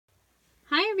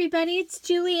everybody, it's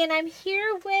Julie and I'm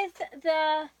here with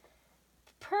the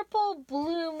Purple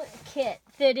Bloom kit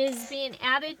that is being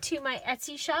added to my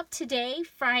Etsy shop today,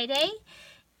 Friday,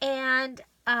 and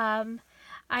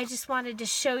I just wanted to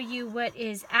show you what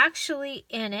is actually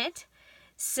in it.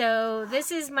 So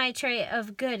this is my tray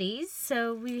of goodies.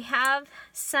 So we have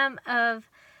some of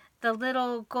the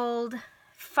little gold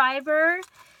fiber,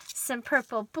 some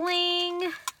purple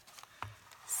bling,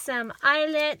 some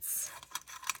eyelets,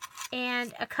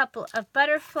 and a couple of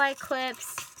butterfly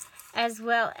clips, as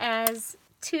well as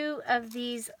 2 of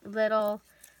these little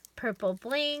purple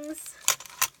blings.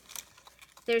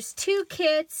 There's 2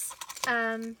 kits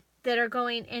that are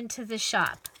going into the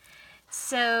shop.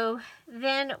 So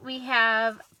then we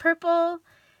have purple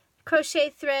crochet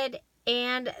thread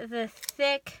and the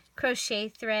thick crochet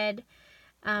thread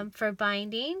for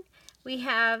binding. We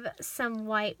have some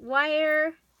white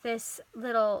wire, this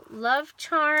little love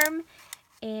charm,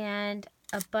 and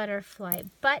a butterfly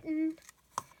button,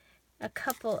 a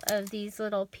couple of these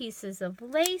little pieces of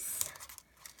lace.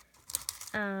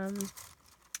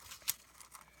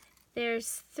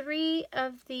 There's 3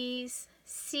 of these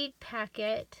seed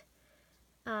packet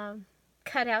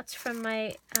cutouts from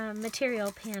my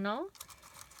material panel,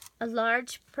 a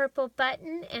large purple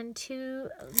button and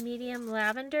 2 medium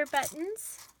lavender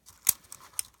buttons,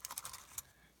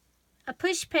 a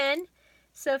push pin.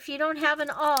 So if you don't have an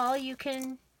awl, you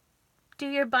can do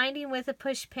your binding with a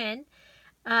push pin.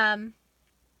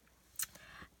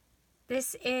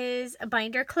 This is a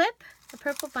binder clip, a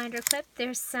purple binder clip.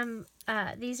 There's some,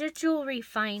 these are jewelry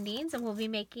findings, and we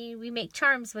make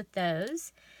charms with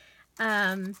those.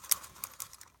 Let's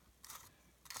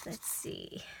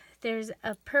see. There's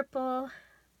a purple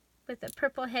with a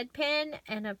purple head pin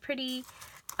and a pretty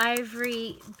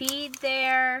ivory bead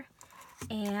there.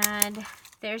 And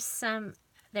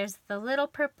there's the little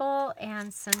purple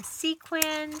and some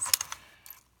sequins.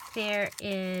 There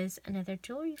is another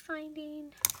jewelry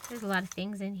finding. There's a lot of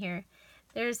things in here.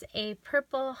 There's a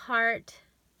purple heart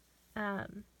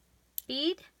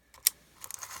bead.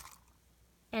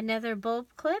 Another bulb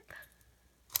clip.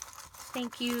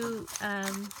 Thank you,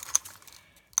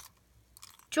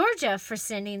 Georgia, for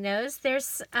sending those.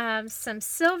 There's some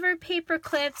silver paper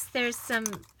clips. There's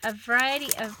a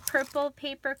variety of purple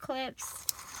paper clips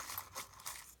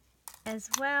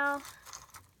as well.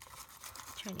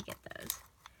 I'm trying to get those.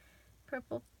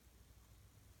 Purple.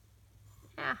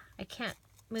 I can't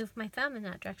move my thumb in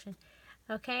that direction.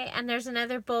 Okay, and there's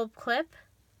another bulb clip.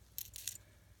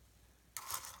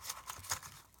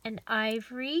 An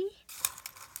ivory.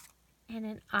 And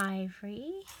an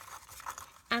ivory.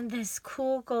 And this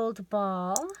cool gold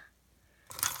ball.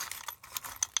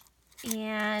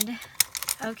 And,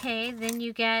 okay, then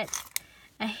you get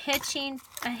a hitch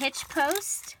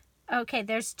post. Okay,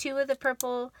 there's 2 of the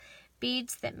purple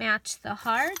beads that match the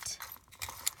heart.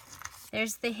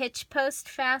 There's the hitch post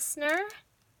fastener.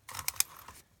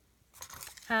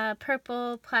 A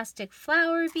purple plastic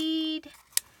flower bead.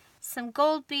 Some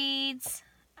gold beads.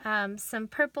 Some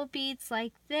purple beads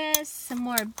like this. Some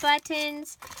more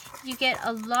buttons. You get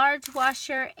a large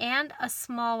washer and a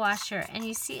small washer. And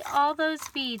you see all those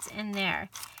beads in there.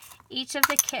 Each of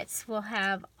the kits will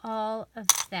have all of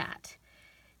that.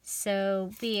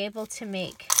 So be able to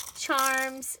make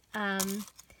charms, a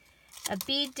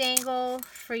bead dangle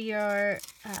for your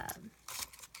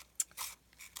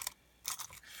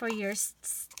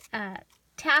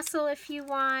tassel if you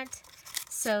want.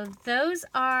 So those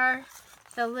are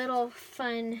the little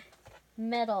fun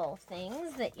metal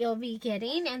things that you'll be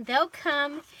getting, and they'll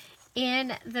come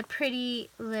in the pretty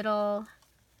little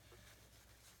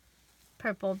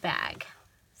purple bag.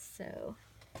 So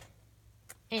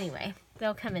anyway,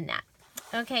 they'll come in that.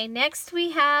 Okay, next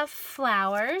we have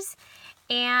flowers,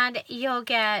 and you'll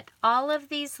get all of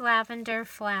these lavender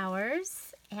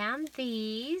flowers and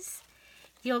these.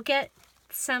 You'll get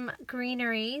some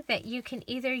greenery that you can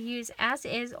either use as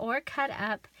is or cut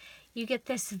up. You get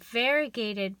this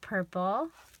variegated purple,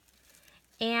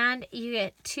 and you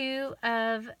get 2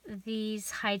 of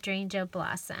these hydrangea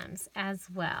blossoms as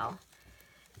well.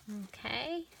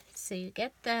 Okay, so you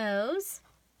get those.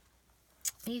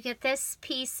 You get this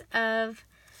piece of,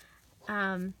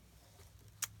 I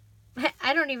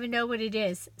don't even know what it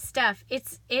is, stuff.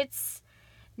 It's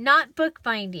not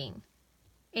bookbinding.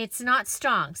 It's not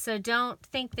strong, so don't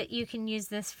think that you can use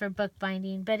this for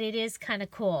bookbinding, but it is kind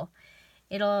of cool.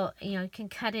 It'll, you can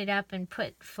cut it up and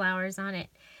put flowers on it.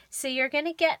 So you're going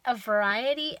to get a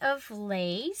variety of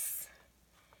lace.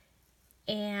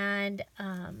 And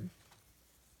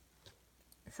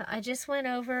so I just went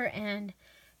over and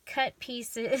cut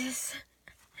pieces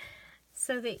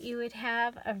so that you would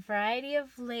have a variety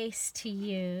of lace to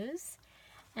use.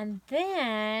 And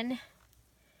then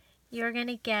you're going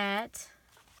to get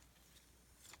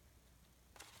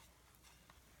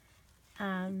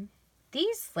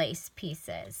these lace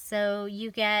pieces. So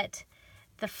you get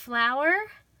the flower.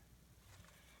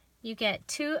 You get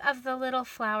 2 of the little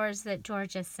flowers that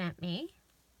Georgia sent me.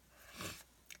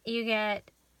 You get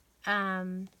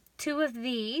 2 of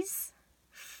these.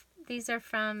 These are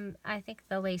from, I think,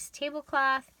 the lace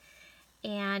tablecloth.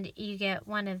 And you get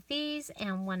 1 of these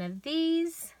and 1 of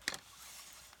these.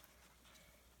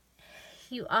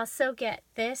 You also get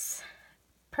this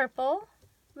purple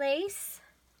lace.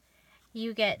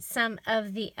 You get some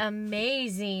of the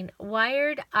amazing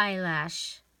wired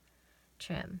eyelash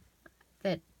trim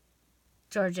that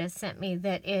Georgia sent me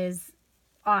that is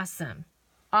awesome.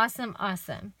 Awesome,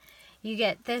 awesome. You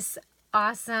get this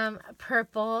awesome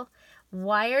purple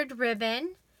wired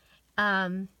ribbon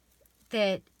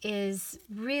that is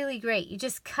really great. You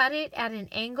just cut it at an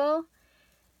angle,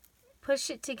 push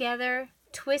it together,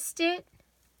 twist it,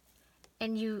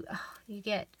 and you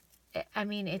get, I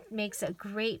mean, it makes a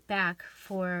great back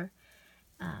for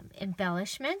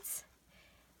embellishments.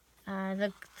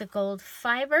 The gold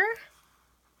fiber.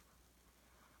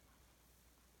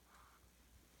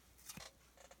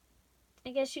 I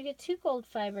guess you get 2 gold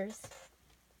fibers.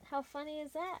 How funny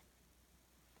is that?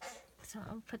 So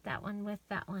I'll put that one with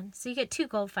that one. So you get 2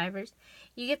 gold fibers.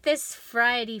 You get this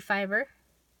variety fiber.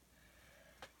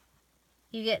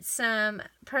 You get some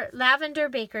lavender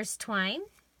baker's twine.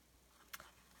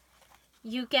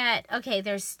 You get, okay,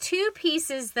 there's 2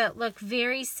 pieces that look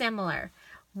very similar.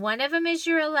 One of them is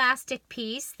your elastic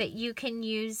piece that you can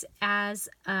use as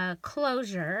a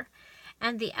closure.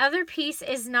 And the other piece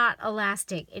is not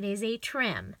elastic. It is a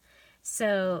trim.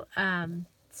 So,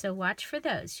 so watch for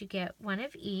those. You get 1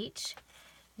 of each.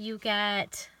 You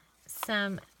get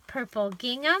some purple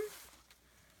gingham,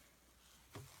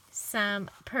 some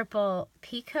purple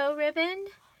picot ribbon.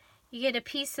 You get a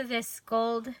piece of this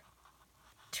gold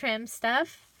trim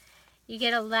stuff. You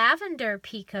get a lavender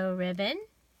picot ribbon.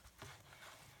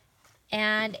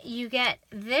 And you get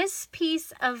this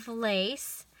piece of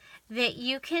lace that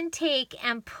you can take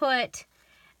and put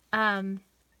a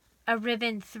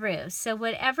ribbon through. So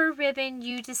whatever ribbon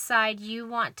you decide you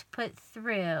want to put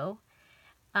through,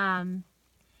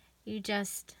 you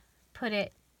just put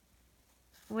it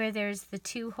where there's the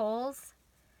 2 holes.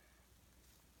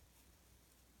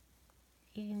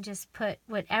 You can just put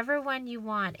whatever one you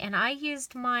want. And I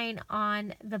used mine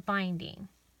on the binding,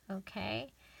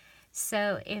 okay?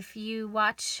 So if you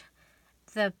watch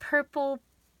the Purple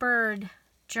Bird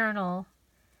Journal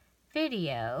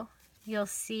video, you'll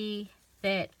see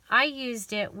that I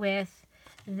used it with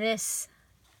this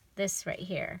right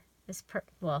here.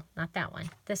 Well, not that one,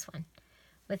 this one,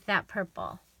 with that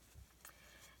purple.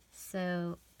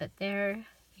 So, but there,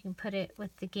 you can put it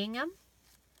with the gingham,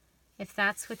 if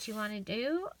that's what you want to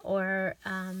do, or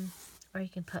you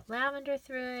can put lavender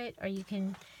through it, or you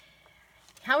can,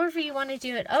 however you want to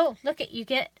do it. Oh, look you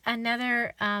get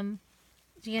another,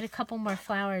 you get a couple more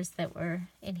flowers that were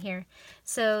in here.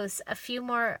 So a few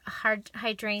more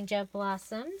hydrangea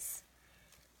blossoms.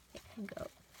 They go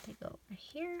over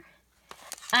here.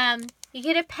 You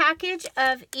get a package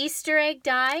of Easter egg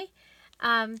dye,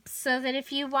 so that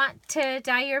if you want to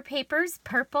dye your papers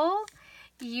purple,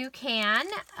 you can.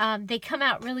 They come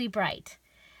out really bright.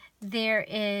 There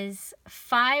is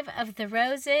 5 of the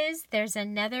roses. There's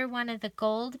another one of the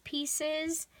gold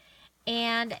pieces.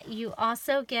 And you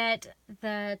also get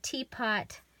the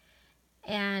teapot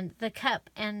and the cup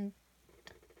and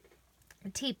the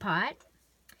teapot.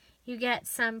 You get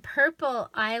some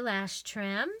purple eyelash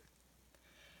trim.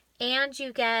 And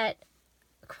you get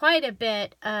quite a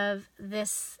bit of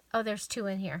this. Oh, there's 2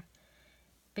 in here.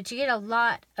 But you get a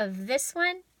lot of this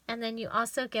one. And then you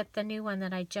also get the new one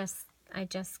that I just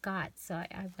got. So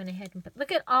I went ahead and put,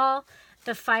 look at all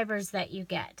the fibers that you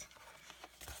get.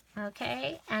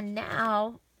 Okay, and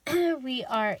now we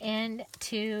are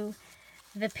into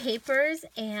the papers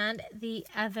and the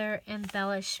other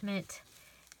embellishment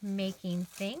making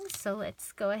things. So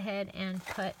let's go ahead and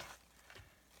put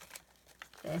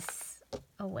this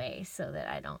away so that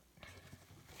I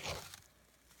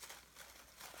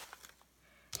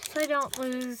don't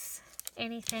lose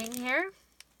anything here.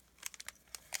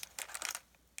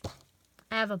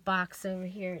 I have a box over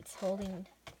here. It's holding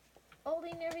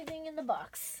everything in the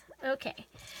box. Okay,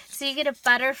 so you get a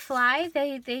butterfly.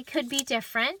 They could be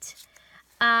different.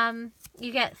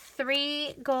 You get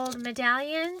 3 gold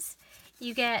medallions.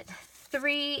 You get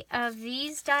 3 of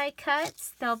these die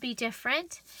cuts. They'll be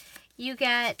different. You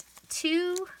get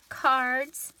 2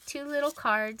 cards, 2 little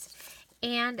cards,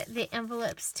 and the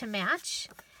envelopes to match.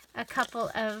 A couple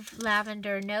of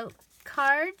lavender note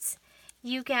cards.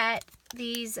 You get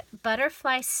these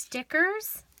butterfly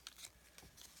stickers,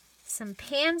 some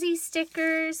pansy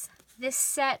stickers, this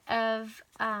set of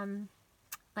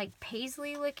like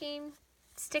paisley looking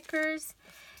stickers,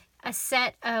 a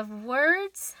set of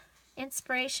words,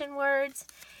 inspiration words.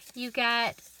 You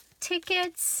get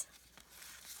tickets,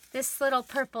 this little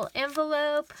purple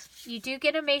envelope. You do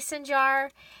get a mason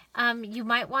jar. You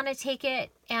might want to take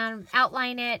it and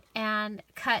outline it and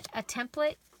cut a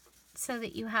template so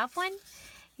that you have one.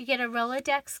 You get a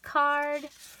Rolodex card.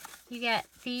 You get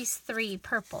these 3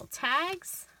 purple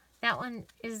tags. That one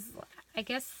is, I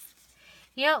guess,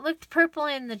 you know, it looked purple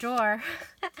in the drawer,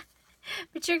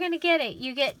 but you're going to get it.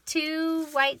 You get 2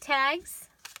 white tags.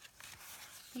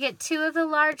 You get 2 of the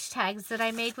large tags that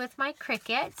I made with my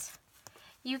Cricut.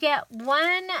 You get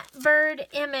 1 bird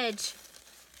image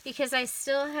because I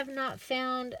still have not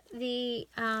found the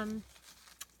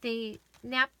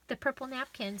purple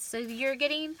napkins. So you're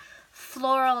getting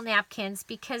floral napkins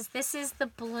because this is the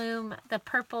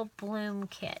purple bloom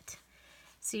kit.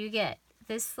 So you get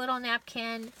this little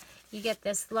napkin. You get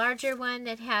this larger one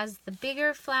that has the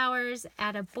bigger flowers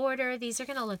at a border. These are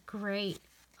going to look great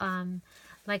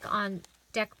like on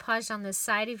decoupage on the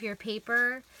side of your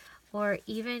paper, or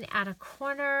even at a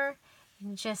corner,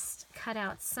 and just cut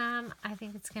out some. I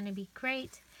think it's going to be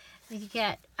great. You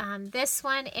get this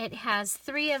one. It has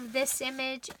 3 of this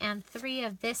image and 3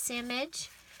 of this image.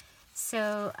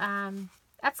 So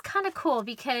that's kind of cool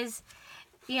because,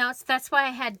 you know, that's why I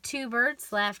had 2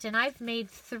 birds left, and I've made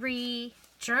 3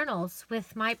 journals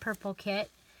with my purple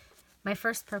kit, my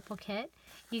first purple kit.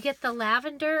 You get the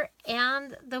lavender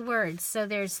and the words. So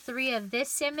there's 3 of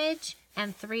this image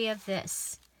and 3 of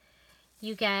this.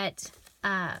 You get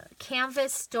a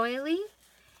canvas doily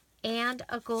and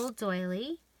a gold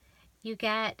doily. You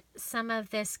get some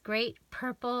of this great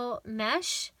purple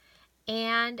mesh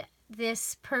and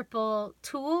this purple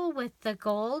tulle with the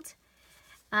gold.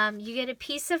 You get a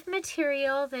piece of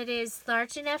material that is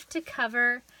large enough to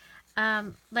cover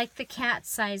like the cat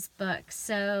size book.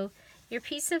 So your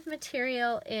piece of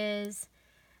material is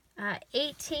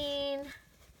 18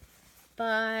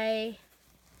 by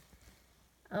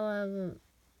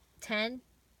 10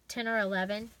 or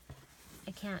 11.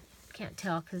 I can't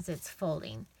tell because it's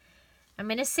folding. I'm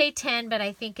going to say 10, but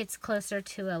I think it's closer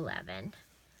to 11.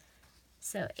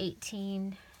 So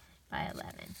 18 by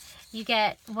 11. You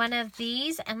get one of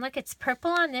these, and look, it's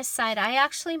purple on this side. I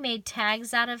actually made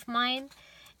tags out of mine,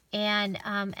 and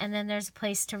then there's a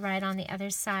place to write on the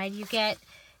other side. You get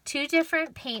 2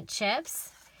 different paint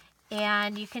chips,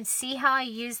 and you can see how I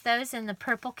use those in the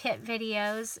Purple Kit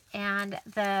videos and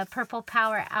the Purple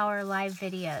Power Hour live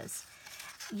videos.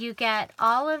 You get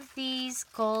all of these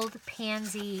gold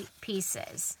pansy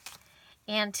pieces.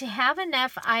 And to have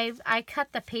enough, I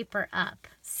cut the paper up.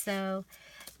 So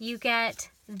you get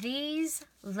these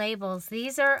labels.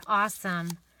 These are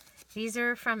awesome. These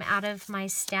are from out of my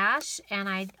stash, and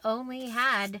I only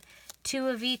had 2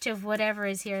 of each of whatever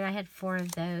is here. I had 4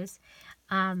 of those.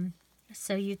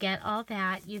 So you get all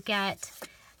that. You get,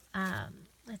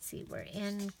 let's see, we're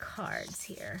in cards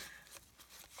here.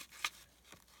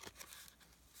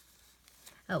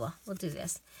 Oh, well, we'll do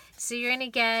this. So you're going to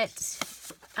get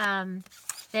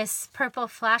this purple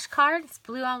flash card. It's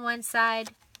blue on one side,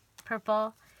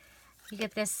 purple. You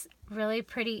get this really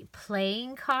pretty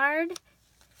playing card.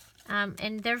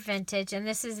 And they're vintage. And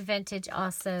this is vintage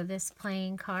also, this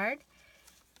playing card.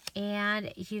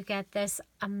 And you get this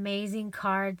amazing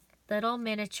card, little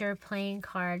miniature playing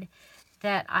card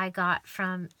that I got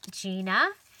from Gina.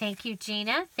 Thank you,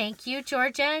 Gina. Thank you,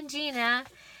 Georgia and Gina.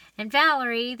 And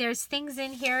Valerie, there's things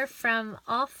in here from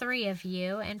all 3 of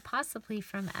you and possibly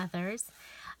from others.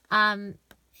 An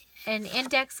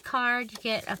index card. You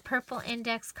get a purple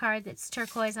index card that's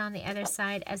turquoise on the other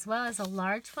side, as well as a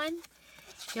large one.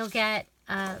 You'll get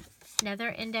another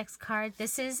index card.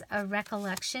 This is a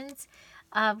Recollections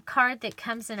card that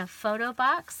comes in a photo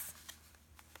box.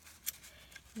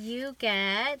 You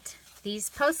get these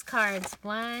postcards.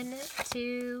 1,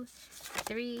 2,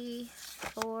 3,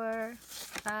 4,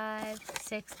 5,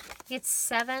 6. You get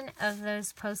 7 of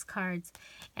those postcards.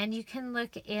 And you can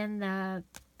look in the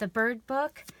bird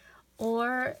book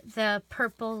or the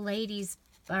Purple Ladies,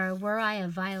 or Were I a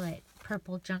Violet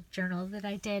purple junk journal that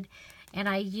I did. And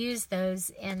I use those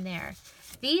in there.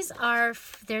 These are,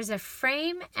 there's a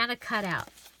frame and a cutout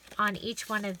on each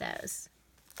one of those.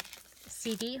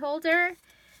 CD holder,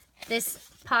 this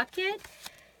pocket,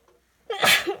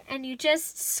 and you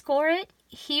just score it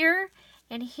here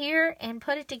and here and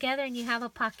put it together and you have a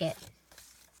pocket.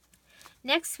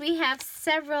 Next, we have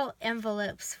several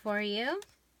envelopes for you.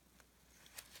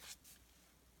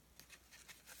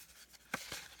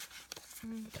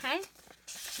 Okay,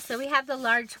 so we have the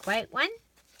large white one,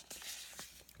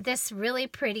 this really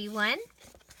pretty one.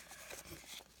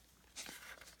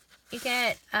 You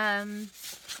get 3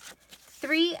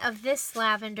 of this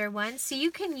lavender one, so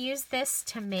you can use this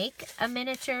to make a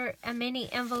mini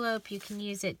envelope. You can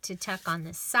use it to tuck on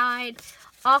the side,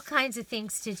 all kinds of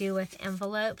things to do with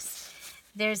envelopes.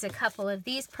 There's a couple of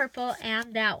these purple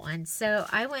and that one. So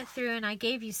I went through and I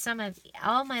gave you some of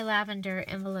all my lavender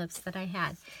envelopes that I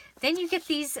had. Then you get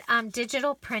these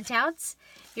digital printouts.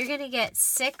 You're going to get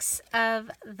 6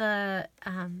 of the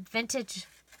vintage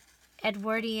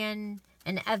Edwardian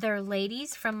and other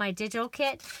ladies from my digital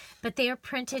kit, but they are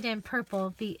printed in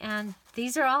purple, and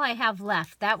these are all I have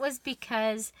left. That was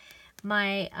because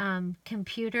my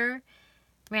computer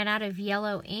ran out of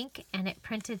yellow ink and it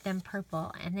printed them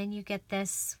purple. And then you get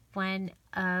this one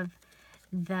of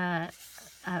the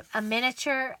a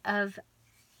miniature of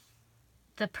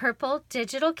the purple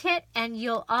digital kit, and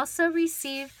you'll also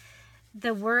receive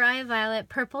the Were I Violet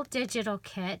purple digital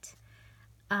kit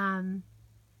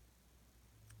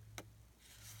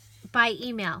by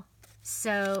email.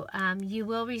 So you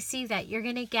will receive that. You're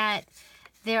going to get,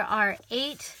 there are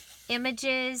 8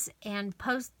 images and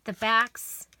post the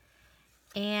backs,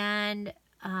 and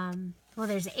well,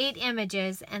 there's 8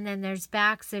 images, and then there's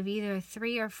backs of either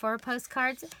 3 or 4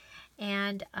 postcards,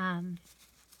 and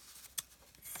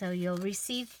so you'll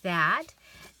receive that.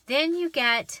 Then you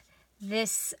get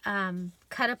this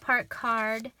cut apart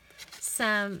card,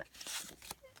 some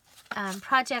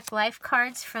Project Life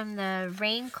cards from the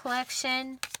Rain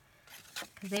collection,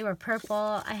 because they were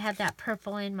purple. I had that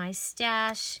purple in my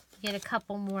stash. You get a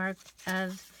couple more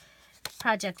of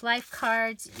Project Life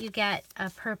cards. You get a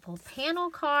purple panel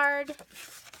card.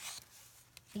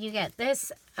 You get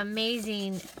this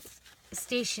amazing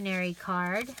stationery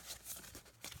card.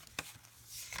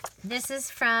 This is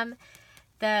from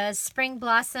the Spring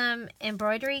Blossom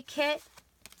embroidery kit,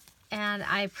 and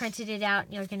I printed it out,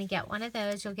 and you're going to get one of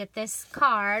those. You'll get this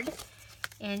card,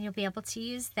 and you'll be able to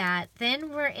use that.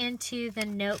 Then we're into the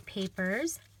note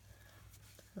papers.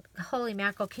 Holy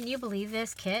mackerel, can you believe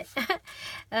this kit?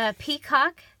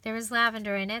 Peacock, there was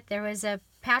lavender in it. There was a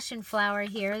passion flower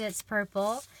here that's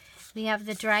purple. We have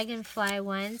the dragonfly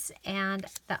ones and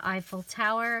the Eiffel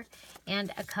Tower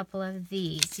and a couple of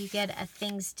these. You get a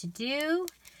things to do.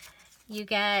 You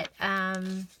get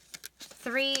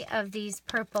 3 of these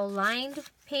purple lined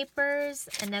papers,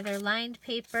 another lined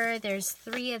paper. There's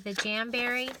 3 of the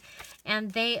Jamberry,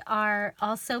 and they are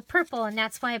also purple, and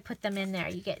that's why I put them in there.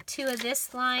 You get 2 of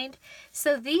this lined.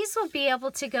 So these will be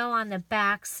able to go on the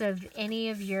backs of any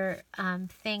of your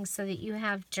things so that you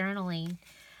have journaling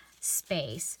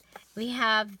space. We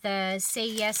have the Say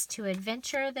Yes to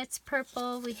Adventure that's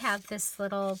purple. We have this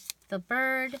little, the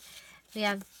bird. We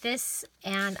have this,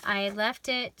 and I left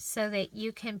it so that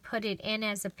you can put it in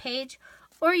as a page,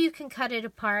 or you can cut it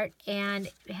apart and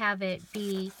have it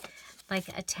be like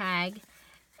a tag.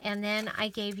 And then I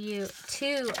gave you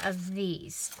 2 of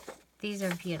these. These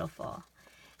are beautiful.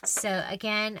 So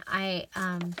again, I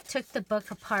took the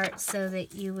book apart so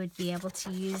that you would be able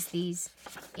to use these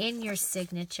in your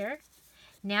signature.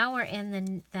 Now we're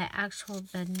in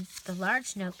the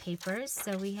large note papers.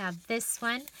 So we have this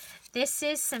one. This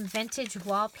is some vintage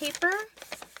wallpaper.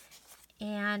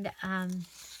 And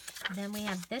then we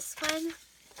have this one.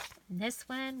 And this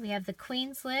one. We have the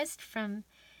Queen's List from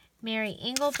Mary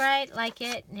Englebright. Like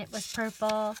it, and it was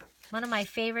purple. One of my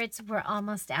favorites. We're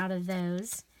almost out of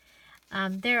those.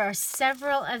 There are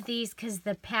several of these because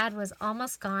the pad was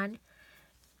almost gone.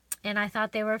 And I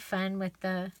thought they were fun with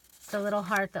the little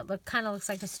heart that kind of looks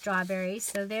like a strawberry.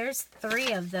 So there's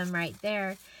 3 of them right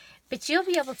there. But you'll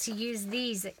be able to use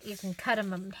these. You can cut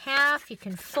them in half. You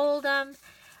can fold them.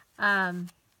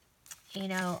 You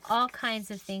know, all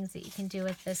kinds of things that you can do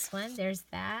with this one. There's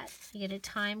that. You get a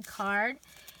time card.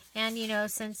 And, you know,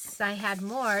 since I had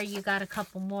more, you got a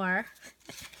couple more.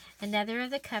 Another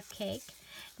of the cupcake.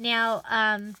 Now,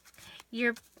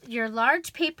 your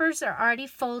large papers are already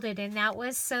folded, and that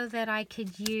was so that I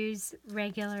could use a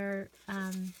regular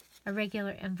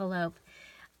envelope.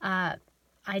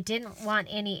 I didn't want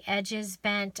any edges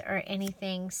bent or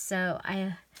anything, so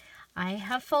I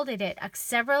have folded it.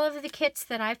 Several of the kits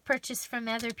that I've purchased from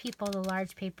other people, the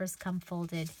large papers come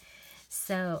folded.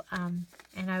 So,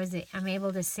 and I'm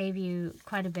able to save you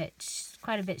quite a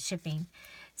bit shipping.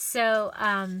 So,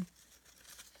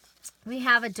 we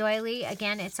have a doily.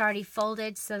 Again, it's already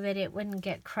folded so that it wouldn't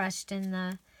get crushed in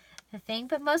the thing.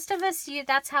 But most of us,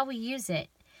 that's how we use it.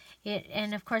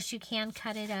 And of course you can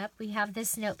cut it up. We have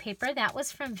this note paper. That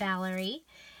was from Valerie.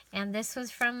 And this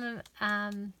was from,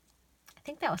 I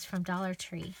think that was from Dollar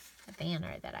Tree, a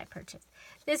banner that I purchased.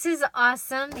 This is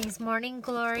awesome, these Morning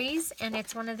Glories, and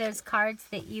it's one of those cards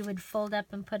that you would fold up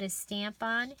and put a stamp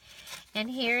on. And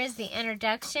here is the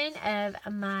introduction of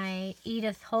my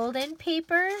Edith Holden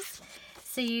papers.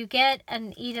 So you get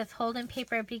an Edith Holden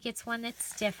paper, everybody gets one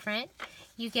that's different.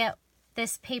 You get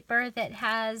this paper that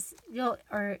has,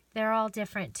 or they're all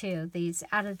different too, these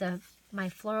out of my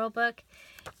floral book.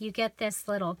 You get this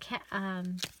little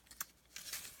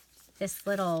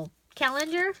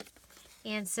calendar.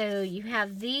 And so you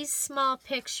have these small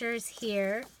pictures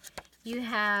here. You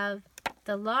have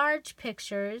the large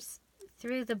pictures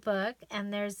through the book,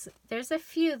 and there's a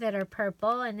few that are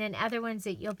purple, and then other ones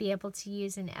that you'll be able to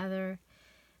use in other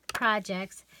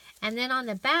projects. And then on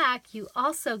the back, you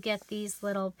also get these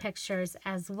little pictures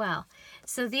as well.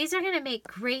 So these are going to make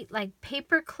great like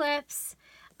paper clips,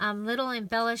 little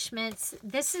embellishments.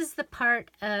 This is the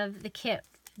part of the kit,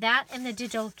 that and the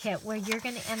digital kit where you're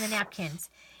going to, and the napkins,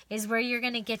 is where you're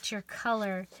going to get your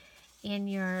color in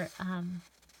your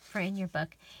in your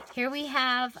book. Here we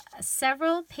have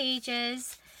several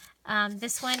pages.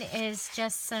 This one is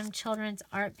just some children's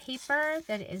art paper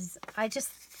that is,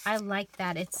 I like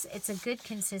that. It's a good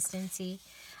consistency.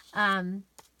 A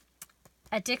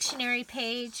dictionary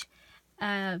page,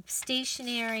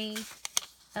 stationery,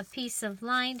 a piece of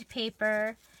lined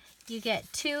paper. You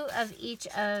get 2 of each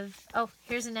of, oh,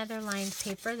 here's another lined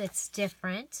paper that's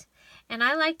different. And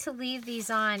I like to leave these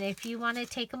on. If you want to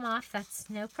take them off, that's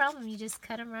no problem. You just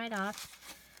cut them right off.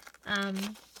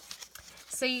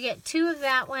 So you get 2 of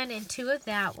that one and 2 of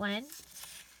that one.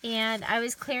 And I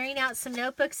was clearing out some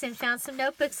notebooks and found some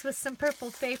notebooks with some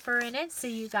purple paper in it. So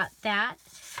you got that.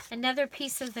 Another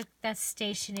piece of the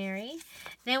stationery.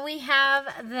 Then we have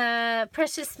the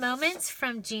Precious Moments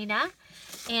from Gina.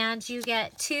 And you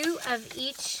get 2 of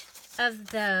each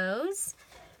of those.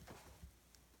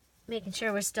 Making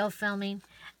sure we're still filming.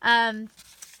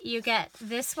 You get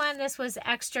this one. This was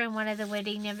extra in one of the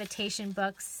wedding invitation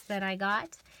books that I got.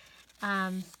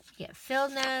 You get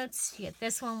field notes. You get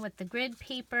this one with the grid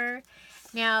paper.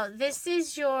 Now, this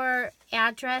is your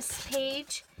address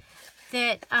page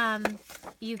that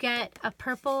you get a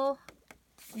purple,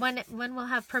 one will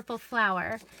have purple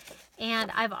flower.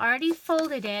 And I've already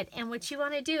folded it. And what you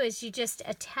want to do is you just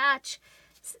attach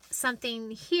something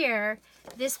here.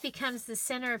 This becomes the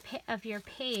center of your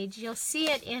page. You'll see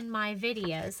it in my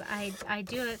videos. I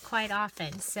do it quite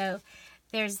often. So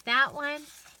there's that one,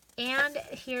 and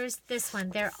here's this one.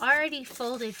 They're already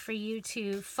folded for you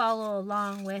to follow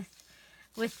along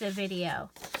with the video.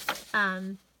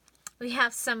 We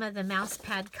have some of the mouse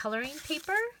pad coloring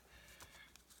paper,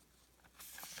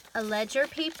 a ledger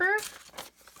paper.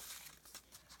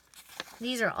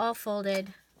 These are all folded.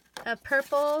 A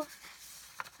purple.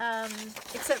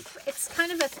 It's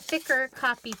kind of a thicker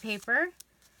copy paper.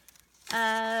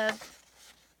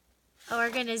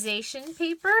 Organization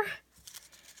paper.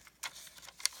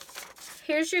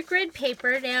 Here's your grid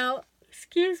paper. Now,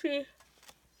 excuse me.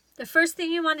 The first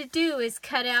thing you want to do is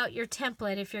cut out your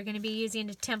template if you're going to be using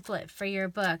a template for your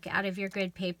book out of your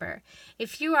grid paper.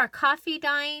 If you are coffee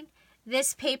dyeing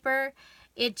this paper,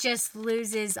 it just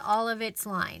loses all of its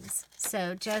lines.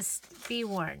 So just be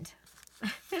warned.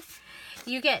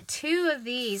 You get 2 of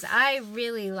these. I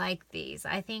really like these.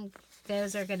 I think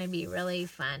those are going to be really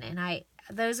fun. And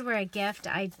those were a gift.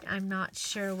 I'm not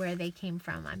sure where they came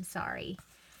from. I'm sorry.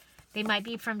 They might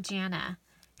be from Jana,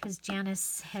 because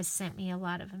Janice has sent me a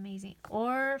lot of amazing.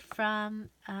 Or from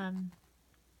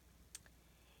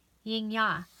Ying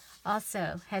Ya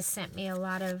also has sent me a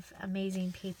lot of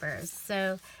amazing papers.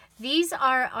 So these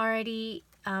are already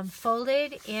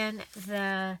folded in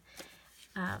the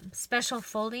special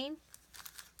folding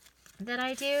that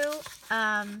I do.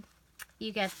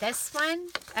 You get this one.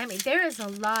 I mean, there is a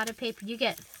lot of paper. You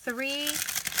get 3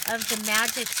 of the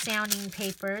magic sounding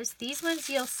papers. These ones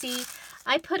you'll see,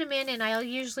 I put them in and I'll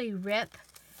usually rip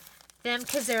them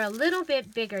because they're a little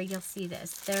bit bigger. You'll see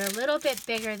this. They're a little bit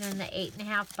bigger than the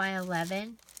 8.5 by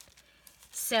 11.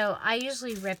 So I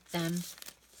usually rip them,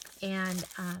 and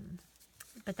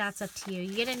but that's up to you.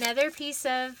 You get another piece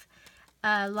of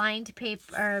lined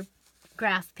paper, or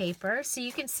graph paper, so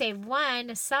you can save one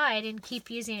aside and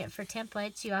keep using it for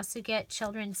templates. You also get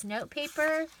children's note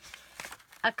paper,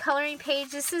 a coloring page.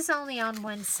 This is only on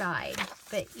one side,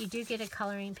 but you do get a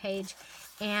coloring page,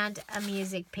 and a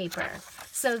music paper.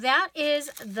 So that is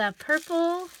the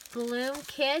Purple Bloom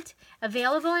Kit,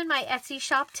 available in my Etsy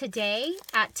shop today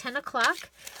at 10 o'clock.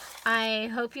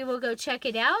 I hope you will go check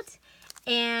it out.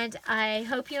 And I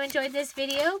hope you enjoyed this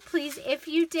video. Please, if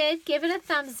you did, give it a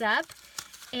thumbs up.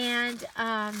 And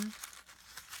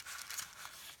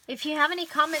if you have any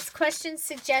comments, questions,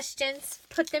 suggestions,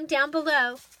 put them down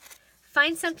below.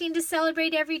 Find something to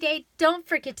celebrate every day. Don't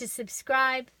forget to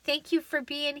subscribe. Thank you for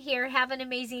being here. Have an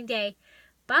amazing day.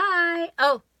 Bye.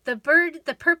 Oh, the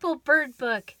purple bird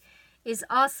book is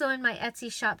also in my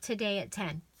Etsy shop today at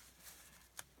 10.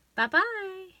 Bye-bye.